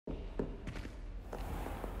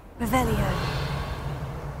Revelio.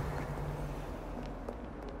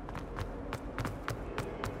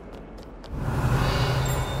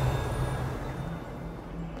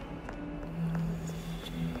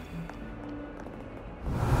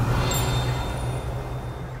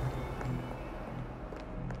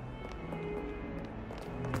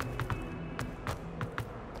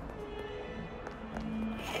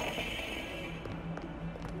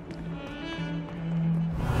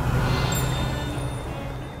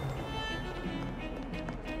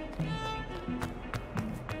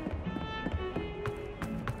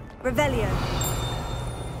 Revelio.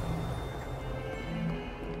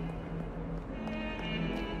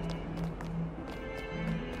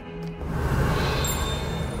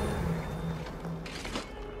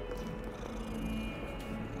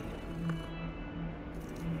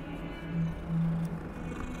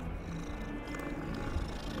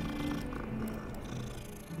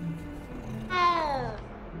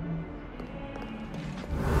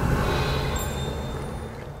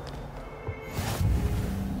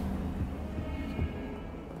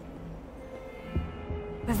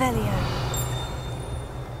 Revelio.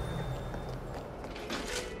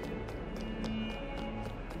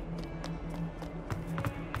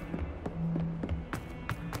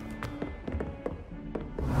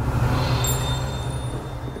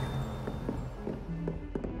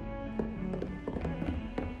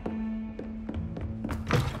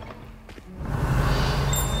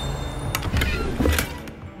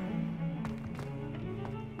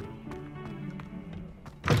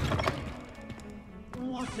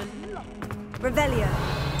 Revelio.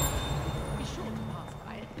 Be sure to pass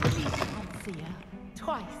by at least once a year.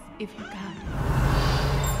 Twice, if you can.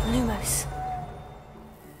 Lumos.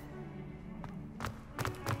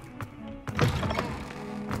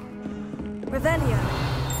 Revelio.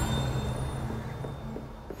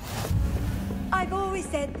 I've always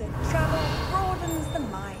said that travel broadens the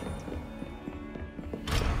mind.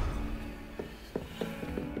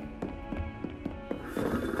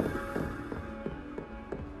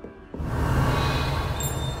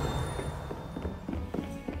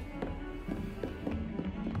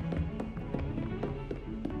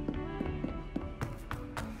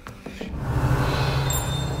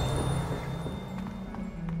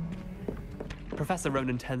 Professor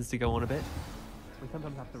Ronan tends to go on a bit. We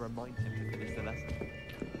sometimes have to remind him to finish the lesson.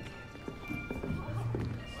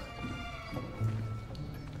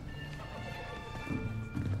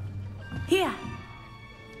 Here!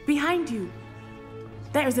 Behind you!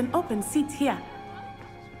 There is an open seat here.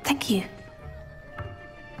 Thank you.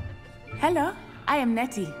 Hello, I am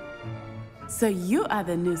Nettie. So you are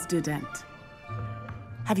the new student.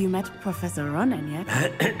 Have you met Professor Ronan yet?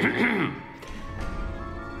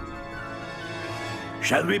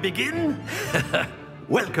 Shall we begin?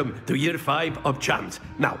 Welcome to Year 5 of Charms.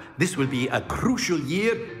 Now, this will be a crucial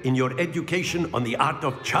year in your education on the art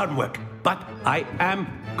of charm work. But I am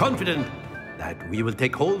confident that we will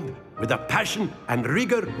take hold with the passion and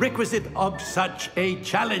rigor requisite of such a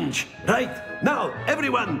challenge. Right, now,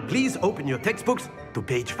 everyone, please open your textbooks to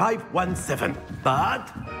page 517.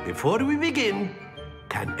 But before we begin,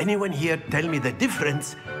 can anyone here tell me the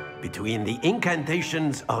difference between the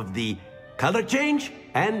incantations of the color change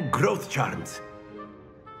and growth charms?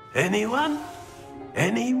 Anyone?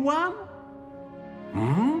 Anyone?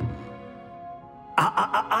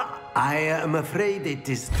 I am afraid it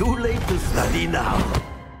is too late to study now.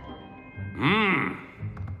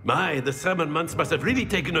 My, the summer months must have really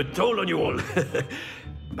taken a toll on you all.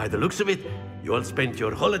 By the looks of it, you all spent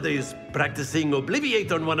your holidays practicing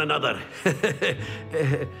Obliviate on one another.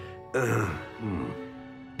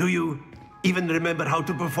 Do you even remember how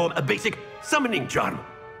to perform a basic summoning charm?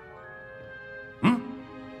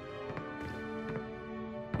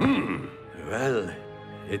 Well,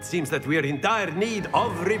 it seems that we are in dire need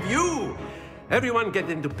of review. Everyone get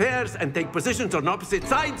into pairs and take positions on opposite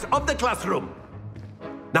sides of the classroom.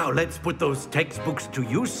 Now let's put those textbooks to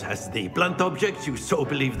use as the blunt objects you so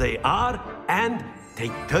believe they are, and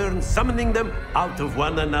take turns summoning them out of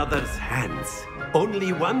one another's hands.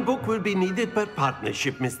 Only one book will be needed per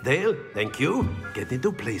partnership, Miss Dale. Thank you. Get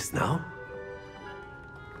into place now.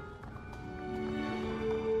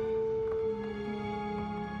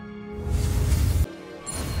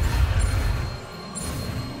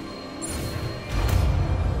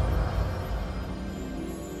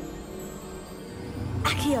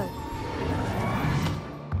 Accio.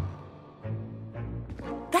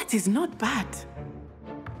 That is not bad.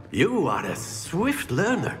 You are a swift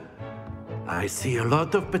learner. I see a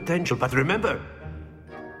lot of potential, but remember,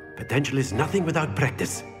 potential is nothing without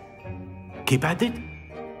practice. Keep at it.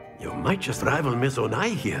 You might just rival Miss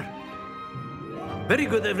Onai here. Very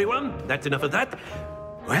good, everyone. That's enough of that.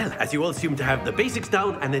 Well, as you all seem to have the basics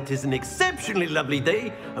down, and it is an exceptionally lovely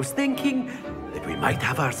day, I was thinking that we might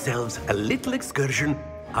have ourselves a little excursion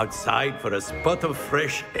outside for a spot of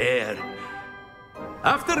fresh air.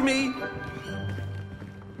 After me.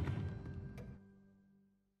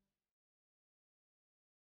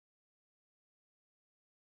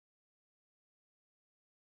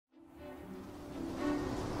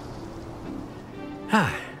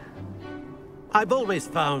 I've always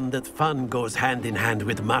found that fun goes hand in hand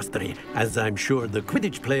with mastery, as I'm sure the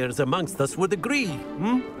Quidditch players amongst us would agree,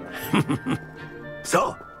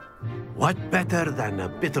 So, what better than a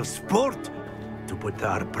bit of sport to put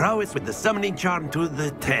our prowess with the summoning charm to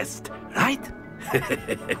the test, right?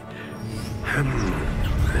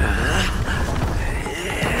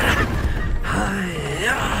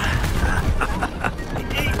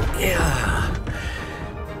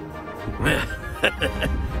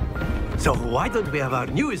 So why don't we have our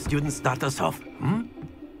newest student start us off?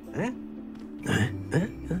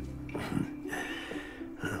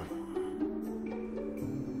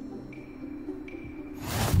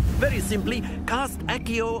 Very simply, cast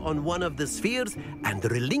Accio on one of the spheres and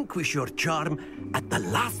relinquish your charm at the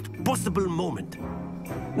last possible moment.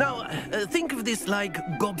 Now, think of this like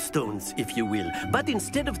gobstones, if you will, but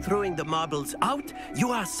instead of throwing the marbles out,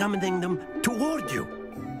 you are summoning them toward you.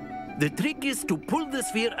 The trick is to pull the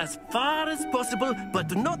sphere as far as possible,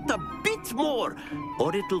 but not a bit more,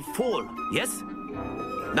 or it'll fall, yes?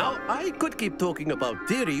 Now, I could keep talking about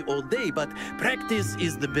theory all day, but practice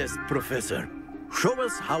is the best professor. Show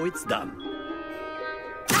us how it's done.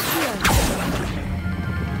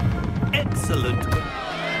 Excellent.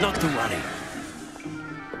 Not to worry.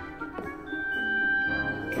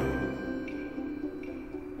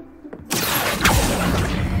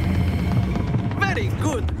 Very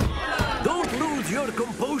good. Don't lose your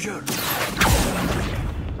composure.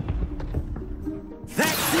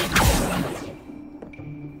 That's it.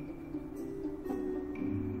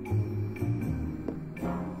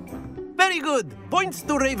 Very good. Points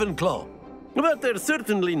to Ravenclaw. But there's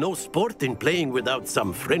certainly no sport in playing without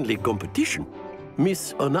some friendly competition.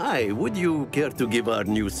 Miss Onai, would you care to give our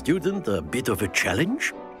new student a bit of a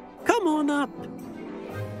challenge? Come on up.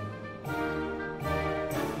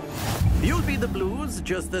 You'll be the blues,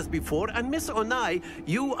 just as before, and Miss Onai,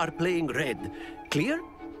 you are playing red. Clear?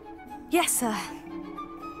 Yes, sir.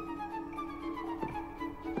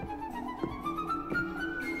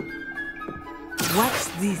 Watch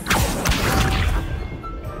this.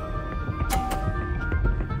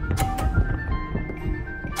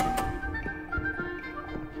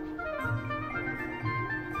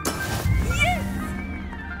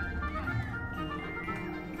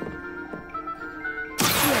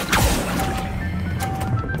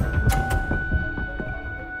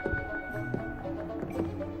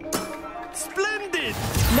 Splendid!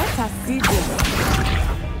 Let us see this.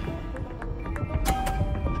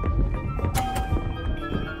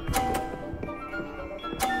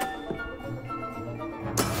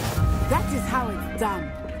 That is how it's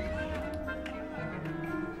done.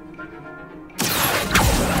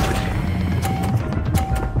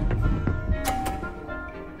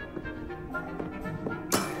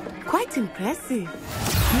 Quite impressive.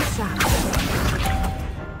 Misha.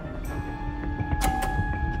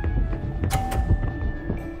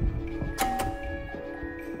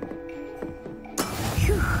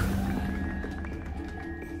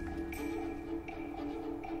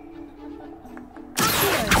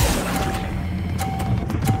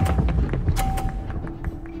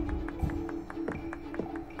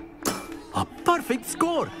 A perfect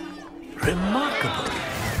score! Remarkable!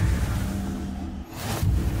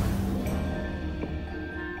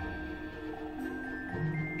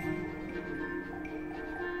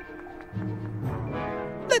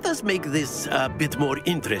 Let us make this a bit more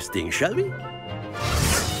interesting, shall we?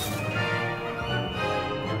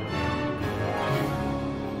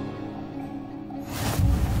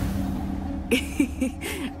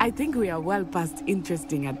 I think we are well past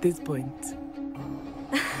interesting at this point.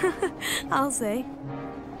 I'll say.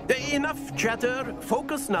 Enough chatter.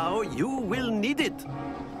 Focus now. You will need it.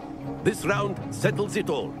 This round settles it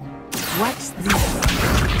all. Watch this.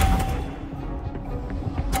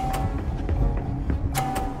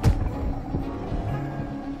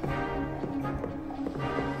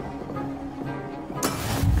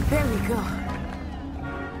 There we go.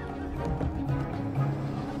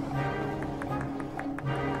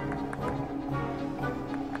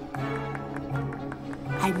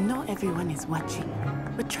 I know everyone is watching,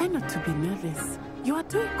 but try not to be nervous. You are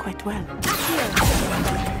doing quite well.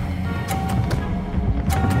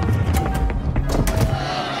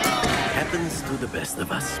 Happens happens to the best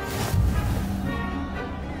of us.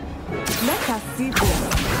 Let us see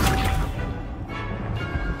this.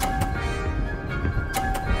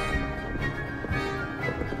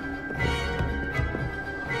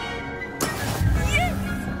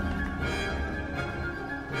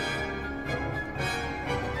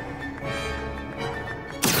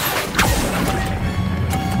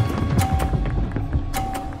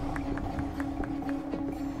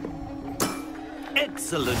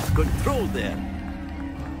 Excellent control there.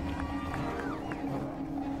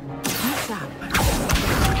 What's up?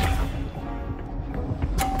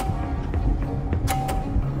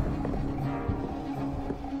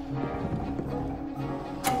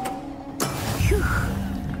 Phew.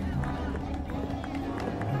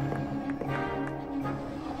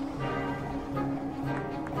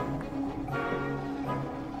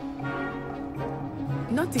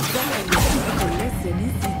 Not exactly a typical lesson,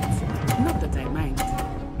 is it? Not that I mind.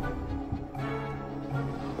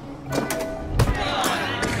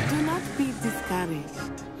 Do not be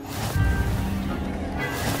discouraged.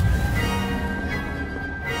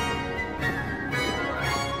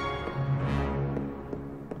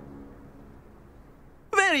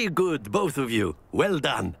 Very good, both of you. Well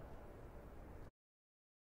done.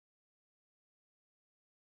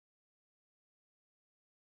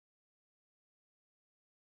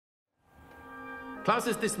 Class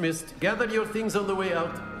is dismissed. Gather your things on the way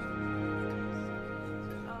out.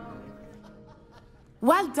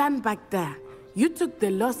 Well done back there. You took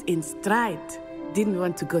the loss in stride. Didn't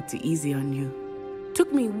want to go too easy on you.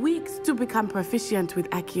 Took me weeks to become proficient with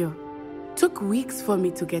Accio. Took weeks for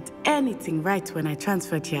me to get anything right when I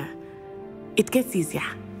transferred here. It gets easier,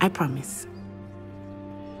 I promise.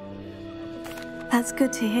 That's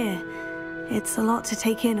good to hear. It's a lot to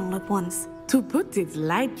take in all at once. To put it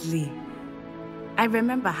lightly, I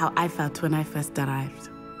remember how I felt when I first arrived.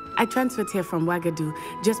 I transferred here from Ouagadougou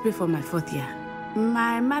just before my 4th year.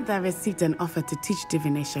 My mother received an offer to teach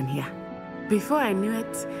divination here. Before I knew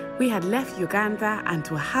it, we had left Uganda and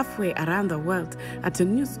were halfway around the world at a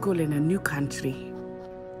new school in a new country.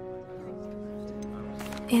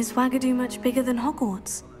 Is Ouagadougou much bigger than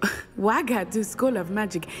Hogwarts? Ouagadougou School of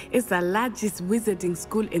Magic is the largest wizarding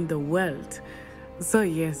school in the world. So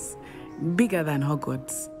yes, bigger than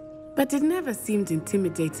Hogwarts. But it never seemed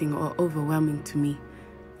intimidating or overwhelming to me.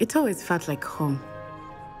 It always felt like home.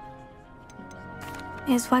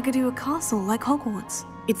 Is Ouagadougou a castle like Hogwarts?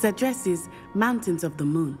 Its address is Mountains of the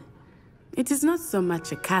Moon. It is not so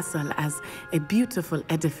much a castle as a beautiful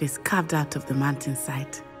edifice carved out of the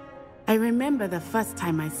mountainside. I remember the first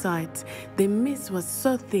time I saw it, the mist was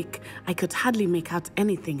so thick I could hardly make out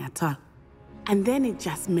anything at all. And then it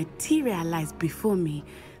just materialized before me,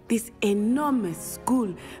 this enormous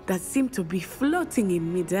school that seemed to be floating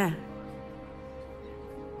in midair.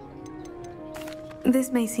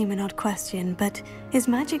 This may seem an odd question, but is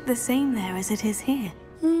magic the same there as it is here?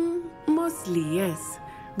 Mostly, yes.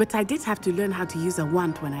 But I did have to learn how to use a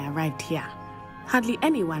wand when I arrived here. Hardly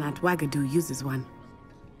anyone at Ouagadougou uses one.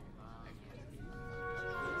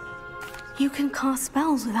 You can cast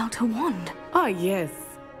spells without a wand. Oh, yes.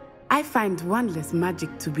 I find wandless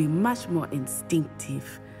magic to be much more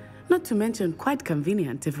instinctive. Not to mention quite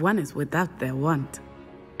convenient if one is without their wand.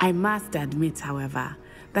 I must admit, however,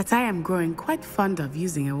 that I am growing quite fond of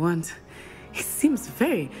using a wand. It seems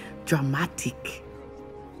very dramatic.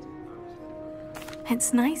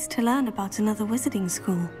 It's nice to learn about another wizarding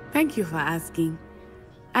school. Thank you for asking.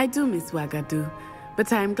 I do miss Ouagadougou,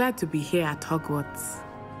 but I am glad to be here at Hogwarts.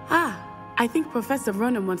 I think Professor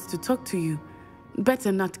Ronan wants to talk to you.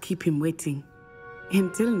 Better not keep him waiting.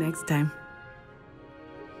 Until next time.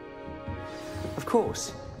 Of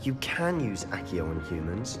course, you can use Accio on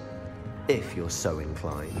humans, if you're so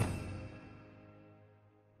inclined.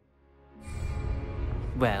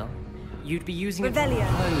 Well, you'd be using it Revelio.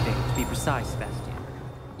 for clothing, to be precise, Sebastian.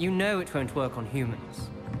 You know it won't work on humans.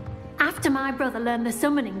 After my brother learned the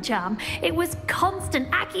summoning charm, it was constant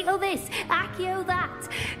Accio this, Accio that,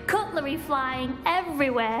 cutlery flying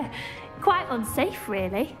everywhere. Quite unsafe,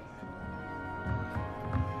 really.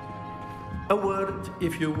 A word,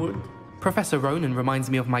 if you would. Professor Ronan reminds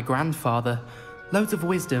me of my grandfather. Loads of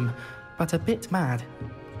wisdom, but a bit mad.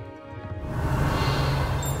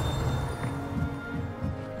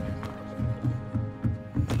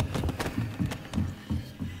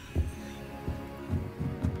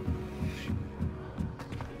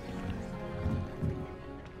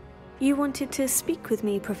 You wanted to speak with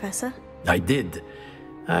me, Professor? I did.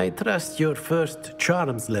 I trust your first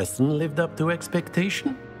charms lesson lived up to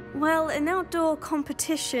expectation? Well, an outdoor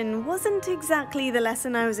competition wasn't exactly the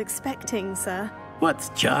lesson I was expecting, sir.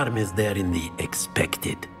 What charm is there in the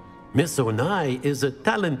expected? Miss Onai is a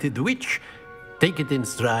talented witch. Take it in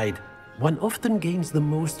stride. One often gains the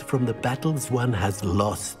most from the battles one has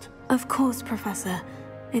lost. Of course, Professor.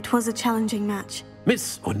 It was a challenging match.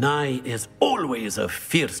 Miss Onai is always a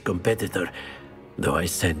fierce competitor, though I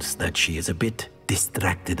sense that she is a bit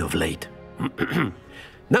distracted of late.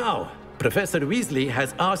 Now, Professor Weasley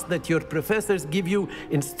has asked that your professors give you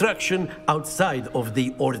instruction outside of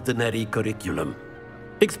the ordinary curriculum.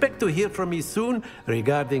 Expect to hear from me soon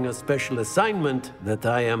regarding a special assignment that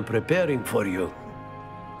I am preparing for you.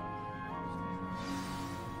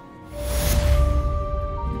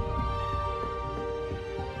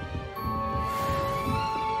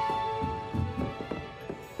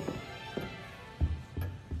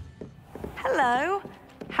 Hello.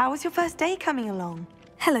 How was your first day coming along?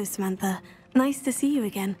 Hello, Samantha. Nice to see you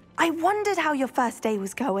again. I wondered how your first day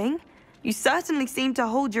was going. You certainly seem to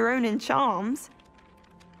hold your own in charms.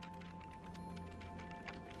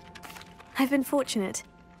 I've been fortunate.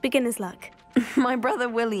 Beginner's luck. My brother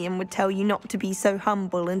William would tell you not to be so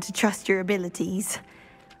humble and to trust your abilities.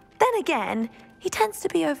 Then again, he tends to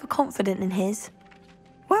be overconfident in his.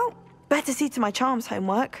 Well, better see to my charms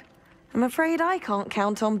homework. I'm afraid I can't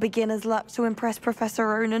count on beginner's luck to impress Professor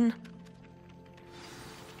Ronan.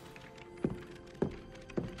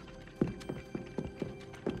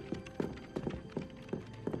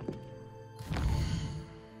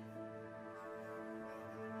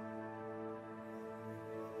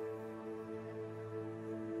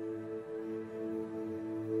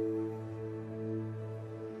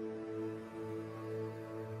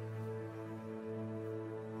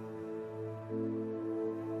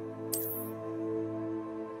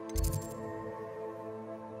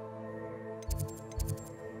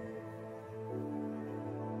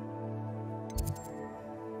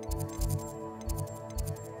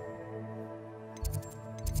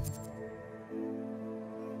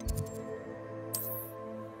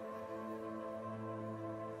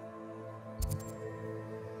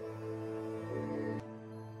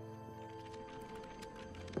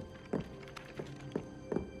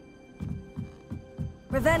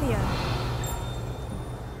 Revelio.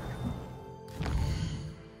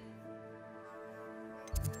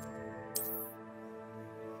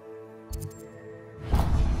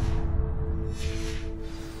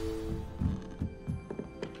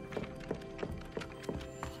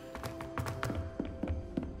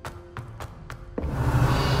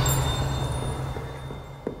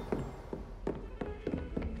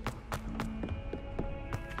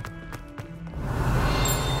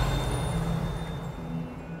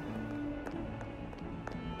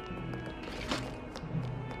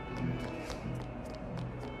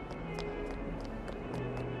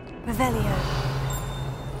 Revelio.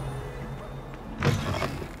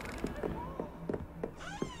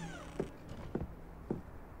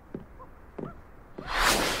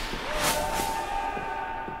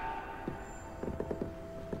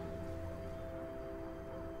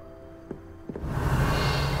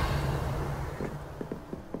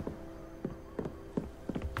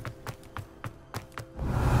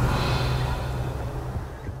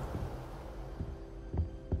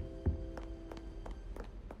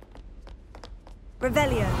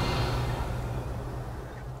 Revelio.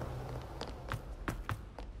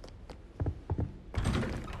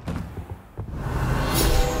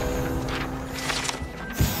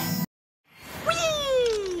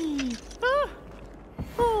 Whee!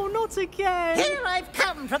 Oh, not again! Here I've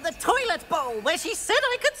come from the toilet bowl where she said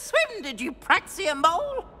I could swim, did you praxia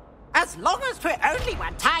mole? As long as for only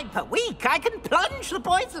 1 time per week, I can plunge the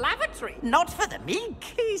boy's lavatory, not for the meek.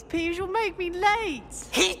 Please, Piers, you'll make me late.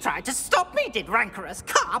 He tried to stop me, did rancorous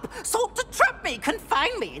carp, sought to trap me,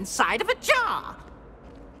 confine me inside of a jar.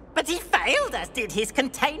 But he failed, as did his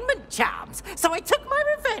containment charms, so I took my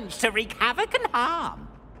revenge to wreak havoc and harm.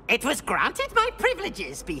 It was granted my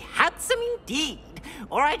privileges be handsome indeed,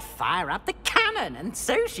 or I'd fire up the cannon, and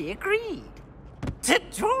so she agreed. To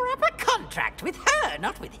draw up a contract with her,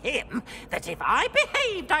 not with him, that if I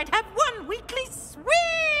behaved, I'd have 1 weekly swim!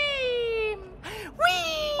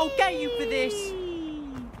 Whee! I'll get you for this.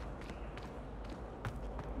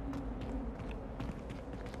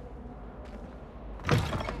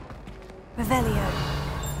 Revelio.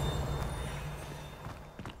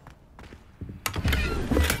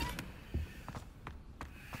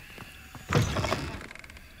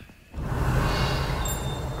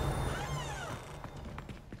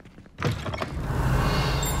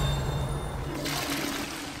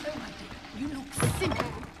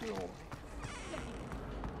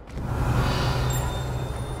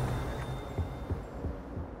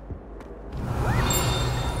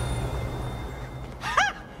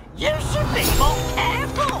 You should be more careful!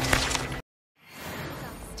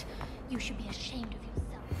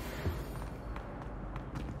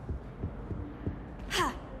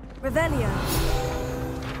 Revelio.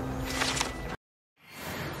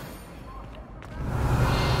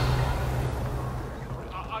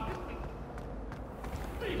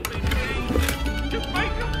 Just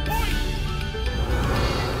make a point!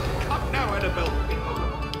 Cut now, Annabelle!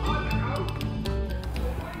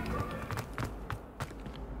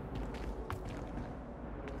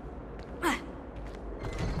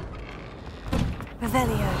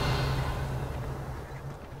 Revelio.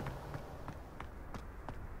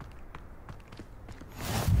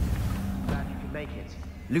 Glad you could make it.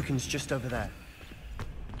 Lucan's just over there.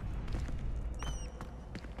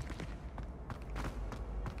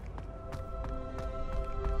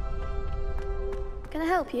 Can I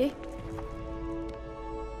help you?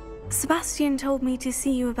 Sebastian told me to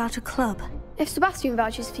see you about a club. If Sebastian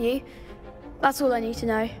vouches for you, that's all I need to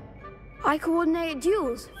know. I coordinate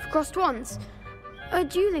duels for crossed ones. A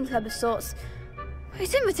dueling club of sorts.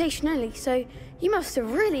 It's invitation only, so you must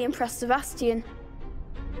have really impressed Sebastian.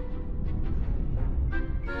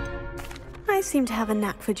 I seem to have a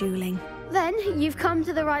knack for dueling. Then you've come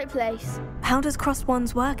to the right place. How does crossed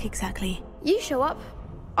wands work exactly? You show up,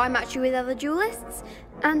 I match you with other duelists,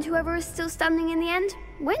 and whoever is still standing in the end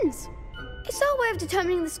wins. It's our way of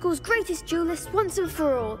determining the school's greatest duelist once and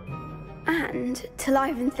for all. And to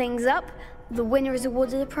liven things up, the winner is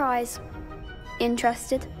awarded a prize.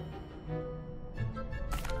 Interested?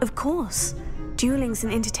 Of course. Dueling's an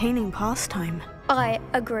entertaining pastime. I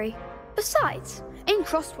agree. Besides, in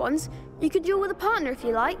crossed ones, you could duel with a partner if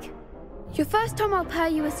you like. Your first time I'll pair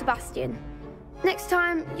you with Sebastian. Next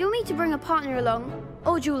time, you'll need to bring a partner along,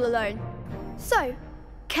 or duel alone. So,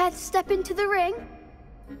 care to step into the ring?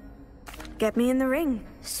 Get me in the ring.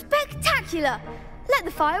 Spectacular! Let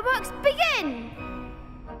the fireworks begin!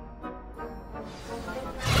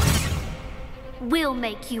 We'll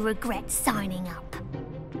make you regret signing up.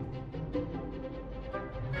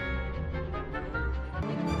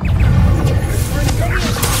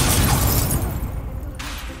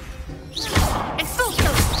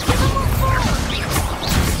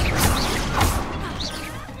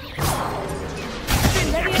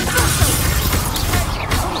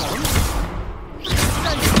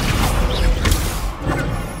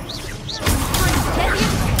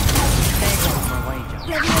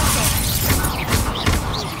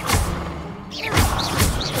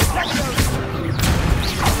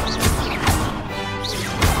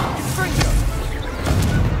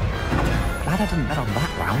 I didn't bet on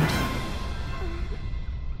that round.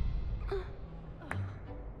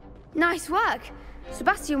 Nice work.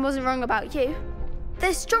 Sebastian wasn't wrong about you.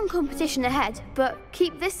 There's strong competition ahead, but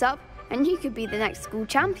keep this up and you could be the next school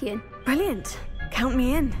champion. Brilliant. Count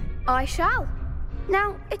me in. I shall.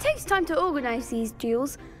 Now, it takes time to organise these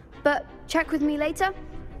duels, but check with me later.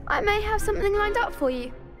 I may have something lined up for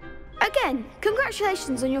you. Again,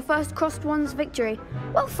 congratulations on your first crossed ones victory.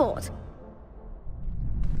 Well fought.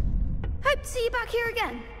 Hope to see you back here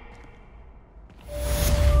again.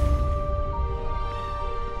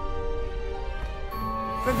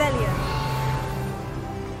 Revelio.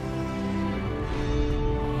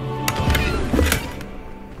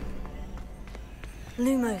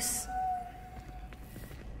 Lumos.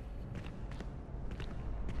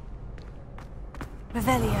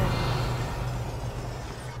 Revelio.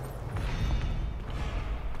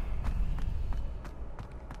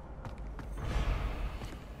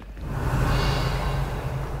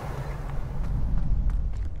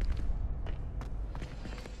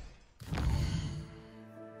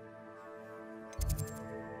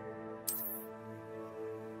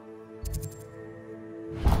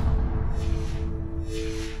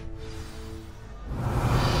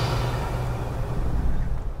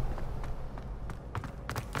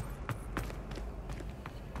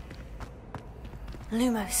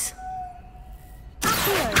 Lumos.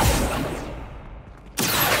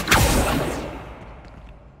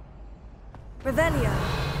 Revelio.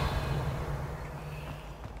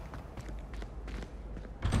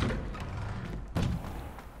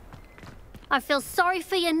 I feel sorry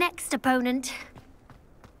for your next opponent.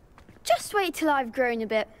 Just wait till I've grown a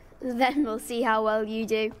bit, then we'll see how well you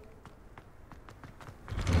do.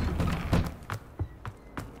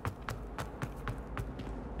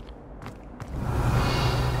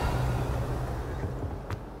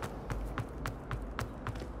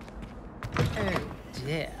 Oh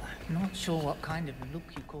dear, not sure what kind of look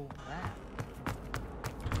you call that.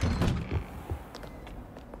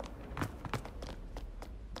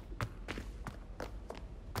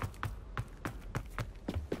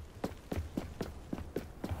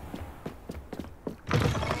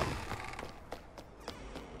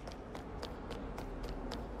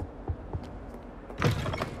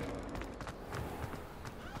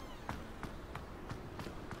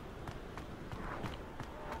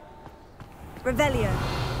 Revelio.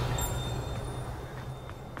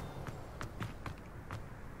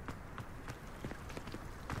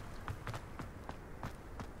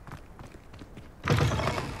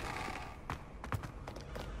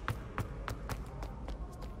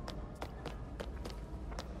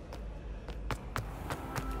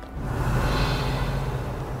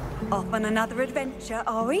 Off on another adventure,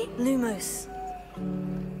 are we? Lumos.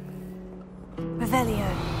 Revelio.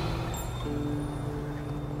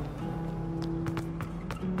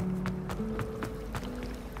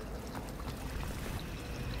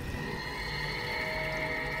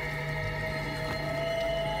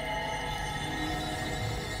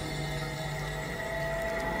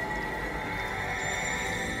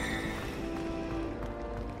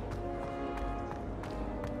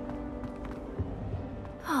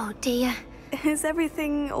 Oh dear. Is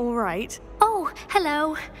everything all right? Oh,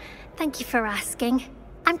 hello. Thank you for asking.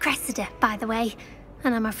 I'm Cressida, by the way,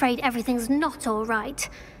 and I'm afraid everything's not all right.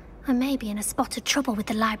 I may be in a spot of trouble with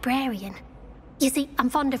the librarian. You see, I'm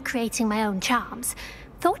fond of creating my own charms.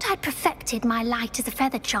 Thought I'd perfected my light as a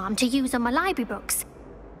feather charm to use on my library books.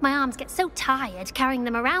 My arms get so tired carrying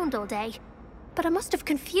them around all day. But I must have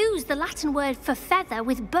confused the Latin word for feather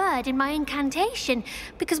with bird in my incantation,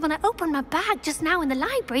 because when I opened my bag just now in the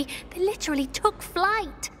library, they literally took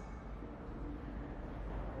flight.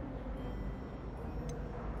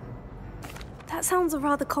 That sounds a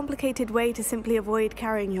rather complicated way to simply avoid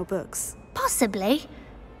carrying your books. Possibly.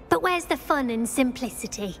 But where's the fun in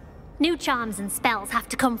simplicity? New charms and spells have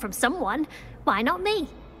to come from someone. Why not me?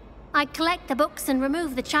 I collect the books and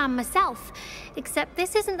remove the charm myself, except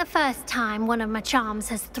this isn't the first time one of my charms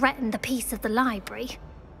has threatened the peace of the library.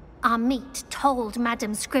 Our meet told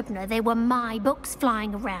Madame Scribner they were my books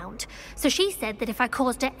flying around, so she said that if I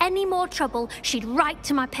caused her any more trouble, she'd write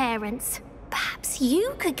to my parents. Perhaps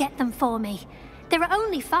you could get them for me. There are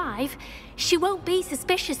only 5. She won't be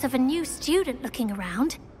suspicious of a new student looking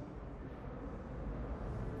around.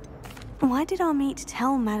 Why did our meet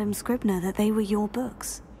tell Madame Scribner that they were your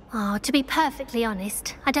books? Oh, to be perfectly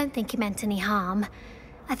honest, I don't think he meant any harm.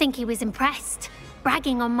 I think he was impressed,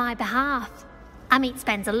 bragging on my behalf. Amit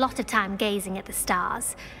spends a lot of time gazing at the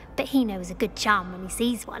stars, but he knows a good charm when he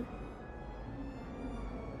sees one.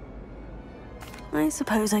 I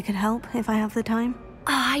suppose I could help if I have the time.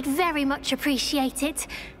 Oh, I'd very much appreciate it.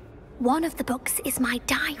 One of the books is my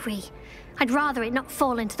diary. I'd rather it not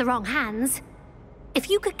fall into the wrong hands. If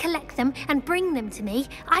you could collect them and bring them to me,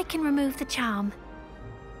 I can remove the charm.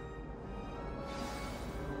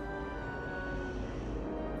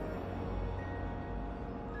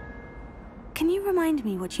 Can you remind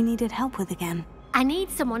me what you needed help with again? I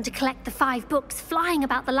need someone to collect the 5 books flying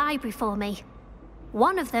about the library for me.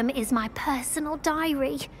 One of them is my personal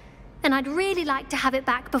diary, and I'd really like to have it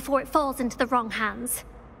back before it falls into the wrong hands.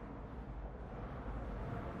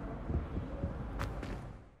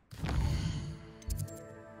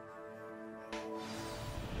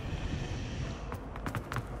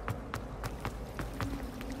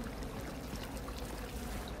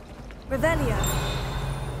 Revelio.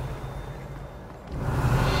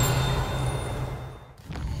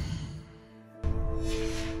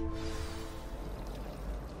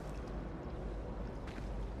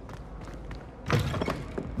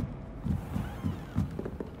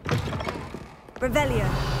 Revelio.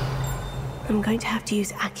 I'm going to have to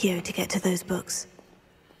use Accio to get to those books.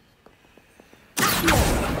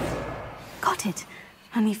 Got it.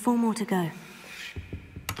 Only 4 more to go.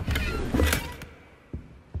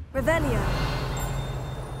 Revelio.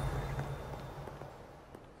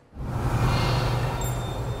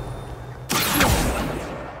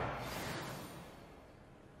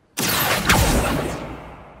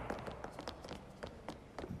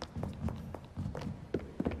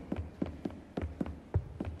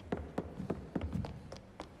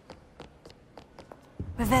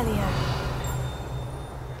 Revelio.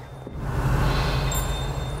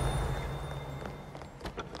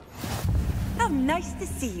 How nice to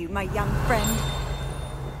see you, my young friend.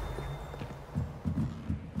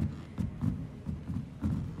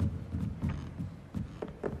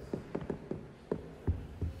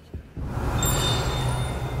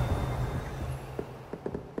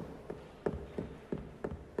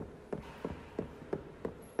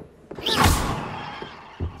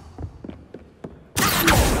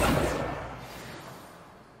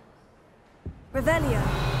 Revelio.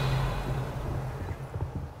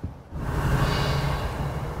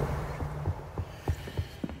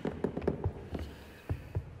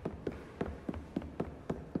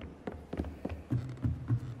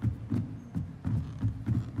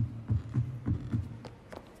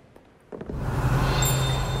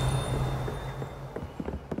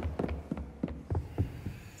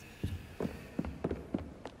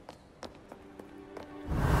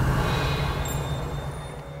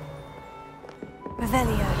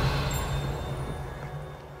 Revelio.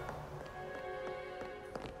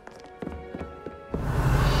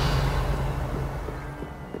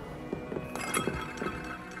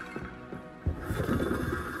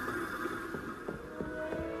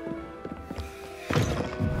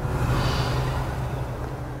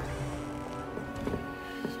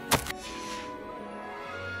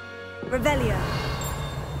 Revelio.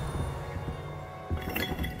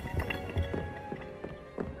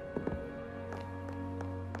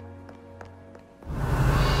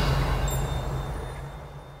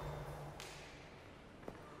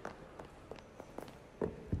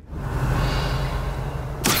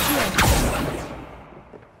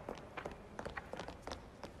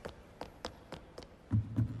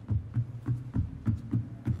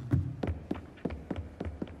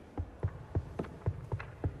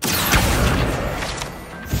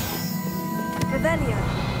 Revelio.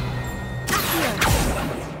 Accio.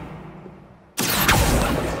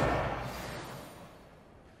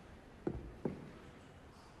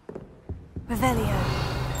 Revelio.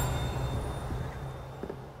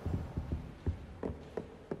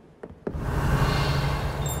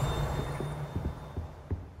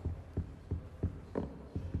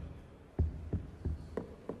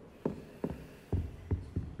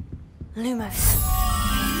 Lumos.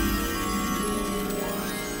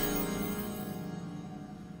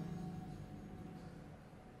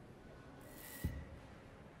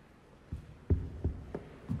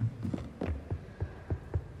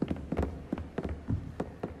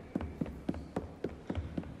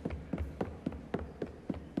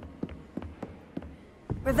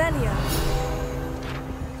 Revelio.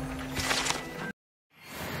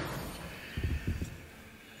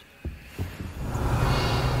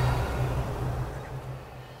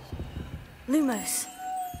 Lumos.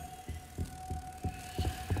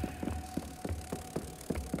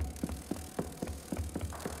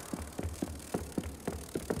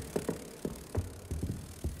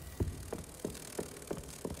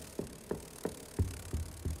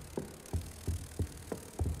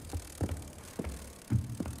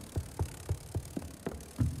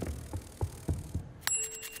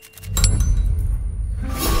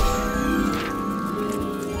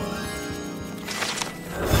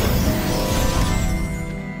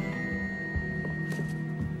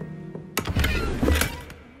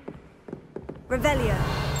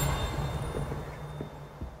 Revelio.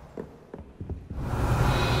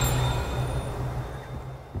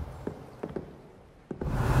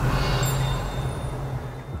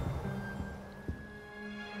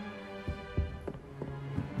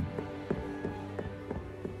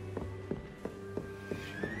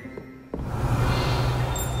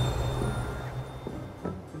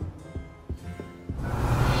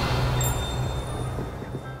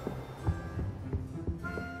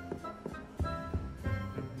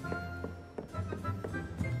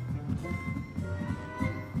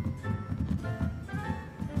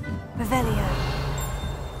 Revelio.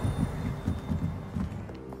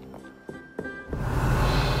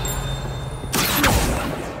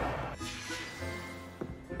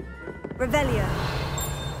 Revelio.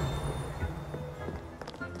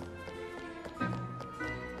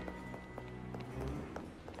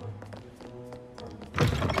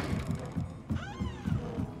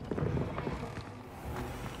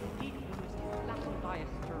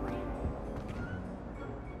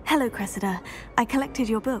 Hello, Cressida. I collected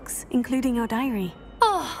your books, including your diary.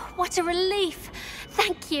 Oh, what a relief.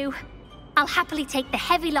 Thank you. I'll happily take the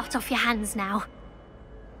heavy lot off your hands now.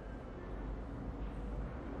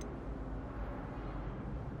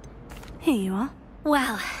 Here you are.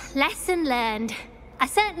 Well, lesson learned. I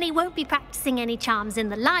certainly won't be practicing any charms in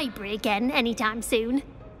the library again anytime soon.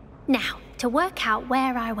 Now, to work out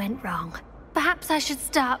where I went wrong. Perhaps I should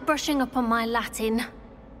start brushing up on my Latin.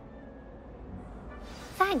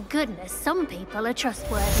 Thank goodness some people are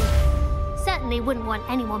trustworthy. Certainly wouldn't want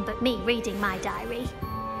anyone but me reading my diary.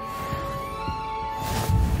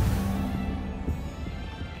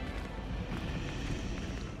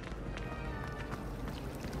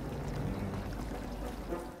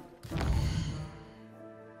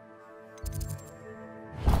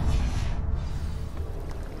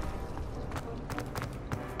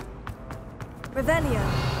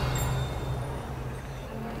 Revelio.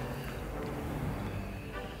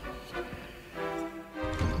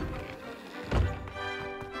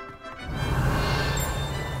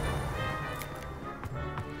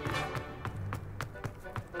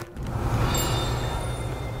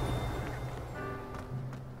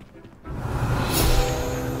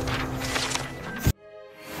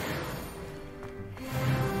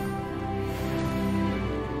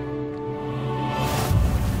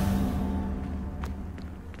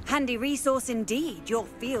 handy resource indeed, your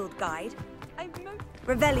field guide.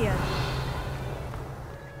 Revelio.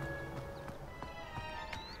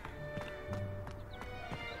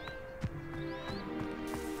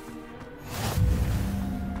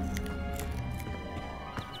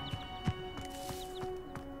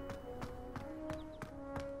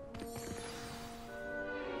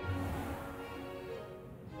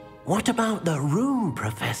 What about the room,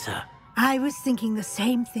 Professor? I was thinking the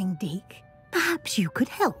same thing, Deke. Perhaps you could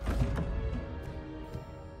help.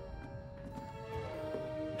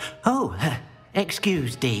 Oh,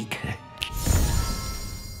 excuse, Deke.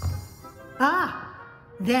 Ah,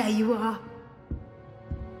 there you are.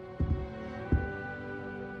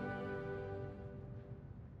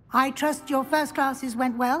 I trust your first classes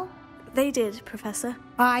went well? They did, Professor.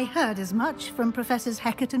 I heard as much from Professors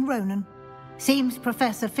Hecat and Ronan. Seems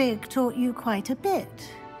Professor Fig taught you quite a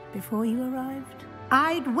bit before you arrived.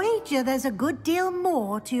 I'd wager there's a good deal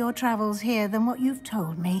more to your travels here than what you've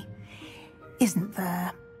told me, isn't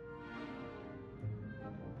there?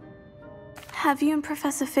 Have you and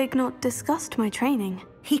Professor Fig not discussed my training?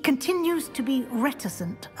 He continues to be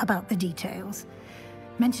reticent about the details,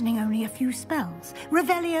 mentioning only a few spells.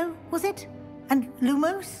 Revelio, was it? And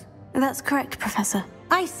Lumos? That's correct, Professor.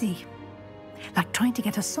 I see. Like trying to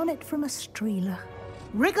get a sonnet from a streeler.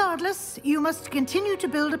 Regardless, you must continue to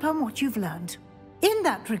build upon what you've learned. In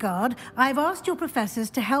that regard, I've asked your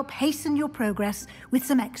professors to help hasten your progress with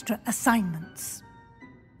some extra assignments.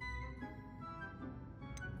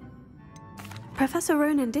 Professor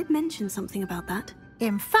Ronan did mention something about that.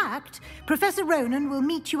 In fact, Professor Ronan will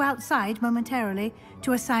meet you outside momentarily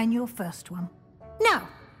to assign your first one. Now,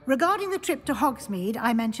 regarding the trip to Hogsmeade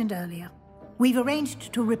I mentioned earlier, we've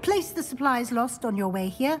arranged to replace the supplies lost on your way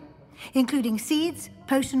here, including seeds,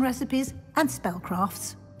 potion recipes, and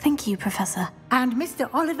spellcrafts. Thank you, Professor. And Mr.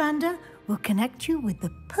 Ollivander will connect you with the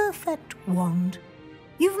perfect wand.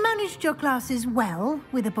 You've managed your classes well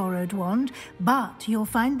with a borrowed wand, but you'll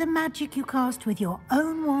find the magic you cast with your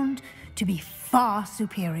own wand to be far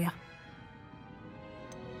superior.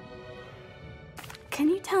 Can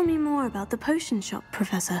you tell me more about the potion shop,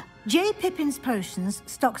 Professor? J. Pippin's Potions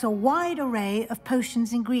stocks a wide array of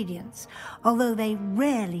potions ingredients, although they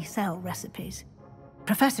rarely sell recipes.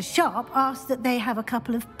 Professor Sharp asked that they have a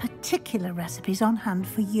couple of particular recipes on hand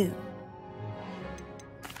for you.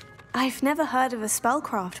 I've never heard of a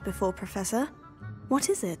spellcraft before, Professor. What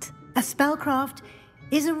is it? A spellcraft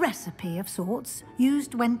is a recipe of sorts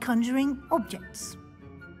used when conjuring objects.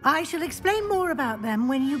 I shall explain more about them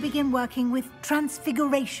when you begin working with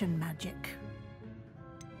transfiguration magic.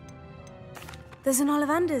 There's an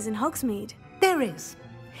Ollivander's in Hogsmeade. There is.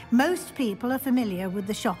 Most people are familiar with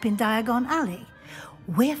the shop in Diagon Alley.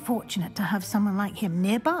 We're fortunate to have someone like him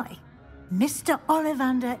nearby. Mr.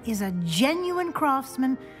 Ollivander is a genuine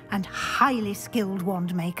craftsman and highly skilled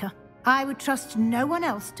wand maker. I would trust no one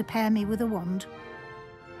else to pair me with a wand.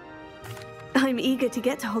 I'm eager to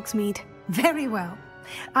get to Hogsmeade. Very well.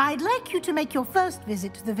 I'd like you to make your first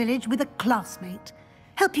visit to the village with a classmate.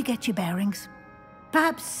 Help you get your bearings.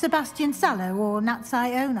 Perhaps Sebastian Sallow or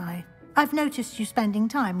Natsai Onai. I've noticed you spending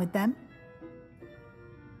time with them.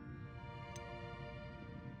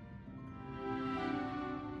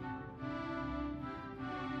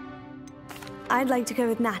 I'd like to go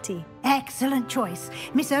with Natty. Excellent choice.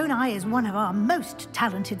 Miss Onai is one of our most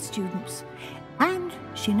talented students. And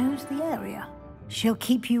she knows the area. She'll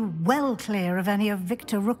keep you well clear of any of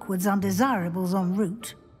Victor Rookwood's undesirables en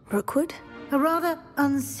route. Rookwood? A rather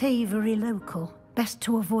unsavory local. Best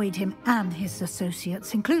to avoid him and his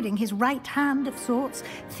associates, including his right hand of sorts,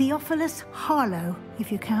 Theophilus Harlow, if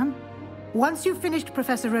you can. Once you've finished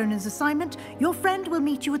Professor Ronan's assignment, your friend will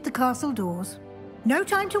meet you at the castle doors. No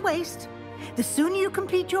time to waste. The sooner you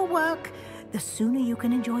complete your work, the sooner you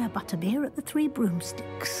can enjoy a butterbeer at the Three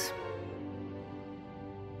Broomsticks.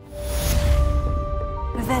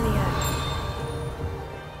 Revelio.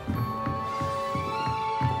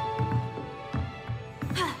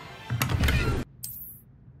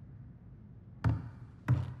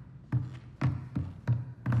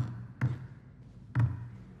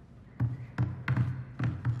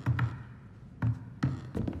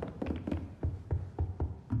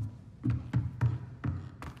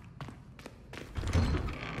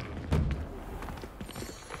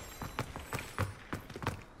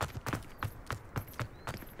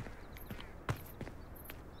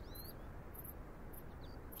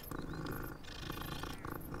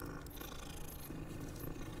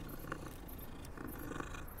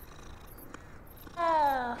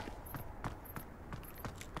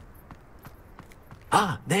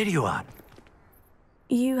 Ah, there you are.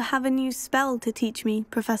 You have a new spell to teach me,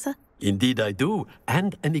 Professor? Indeed I do,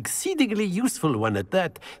 and an exceedingly useful one at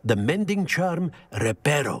that, the mending charm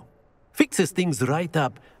Reparo. Fixes things right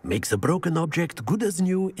up, makes a broken object good as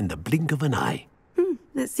new in the blink of an eye.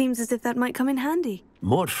 It seems as if that might come in handy.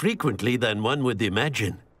 More frequently than one would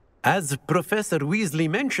imagine. As Professor Weasley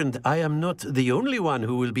mentioned, I am not the only one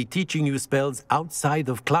who will be teaching you spells outside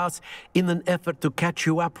of class in an effort to catch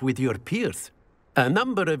you up with your peers. A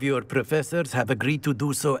number of your professors have agreed to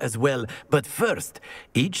do so as well, but first,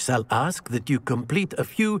 each shall ask that you complete a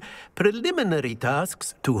few preliminary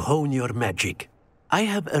tasks to hone your magic. I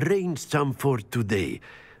have arranged some for today.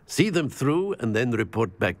 See them through and then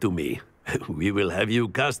report back to me. We will have you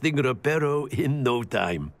casting Reparo in no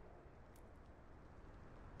time.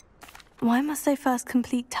 Why must I first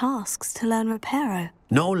complete tasks to learn Reparo?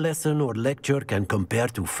 No lesson or lecture can compare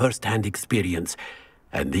to first-hand experience,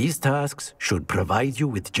 and these tasks should provide you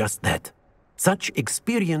with just that. Such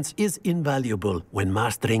experience is invaluable when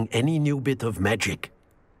mastering any new bit of magic.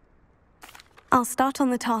 I'll start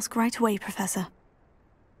on the task right away, Professor.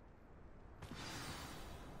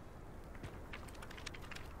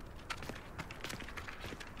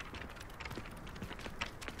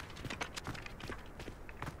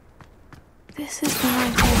 This is the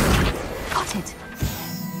right area. Got it.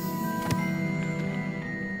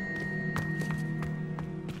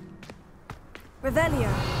 Revelio.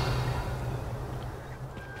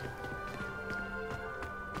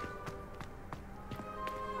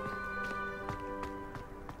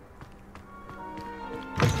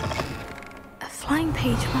 A flying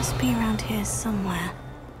page must be around here somewhere.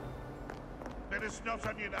 Bit of snot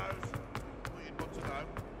on your nose. What you'd want to know.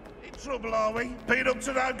 In trouble, are we? Been up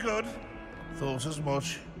to no good? Thought as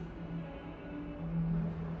much.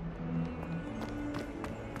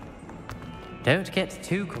 Don't get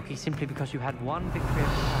too cocky simply because you had one victory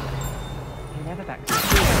over the You never back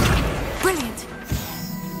down. Brilliant!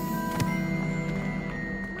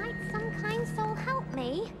 Might some kind soul help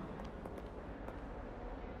me?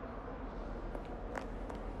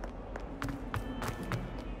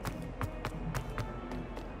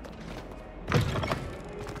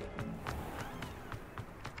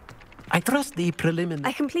 I trust the preliminary...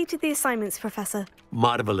 I completed the assignments, Professor.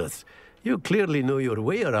 Marvelous. You clearly know your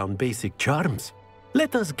way around basic charms.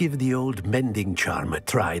 Let us give the old mending charm a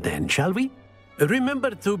try then, shall we?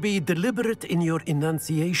 Remember to be deliberate in your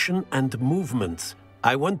enunciation and movements.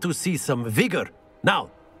 I want to see some vigor.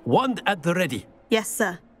 Now, wand at the ready. Yes,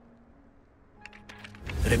 sir.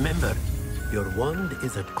 Remember, your wand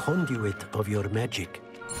is a conduit of your magic.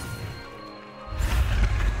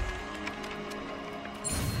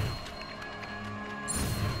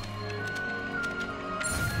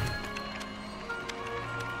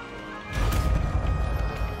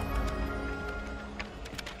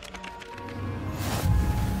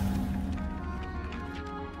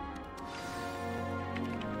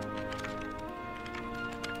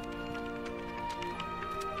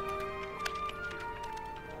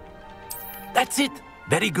 That's it!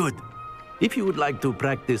 Very good. If you would like to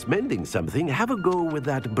practice mending something, have a go with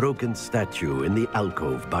that broken statue in the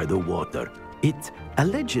alcove by the water. It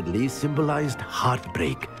allegedly symbolized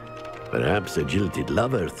heartbreak. Perhaps a jilted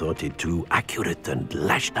lover thought it too accurate and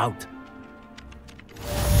lashed out.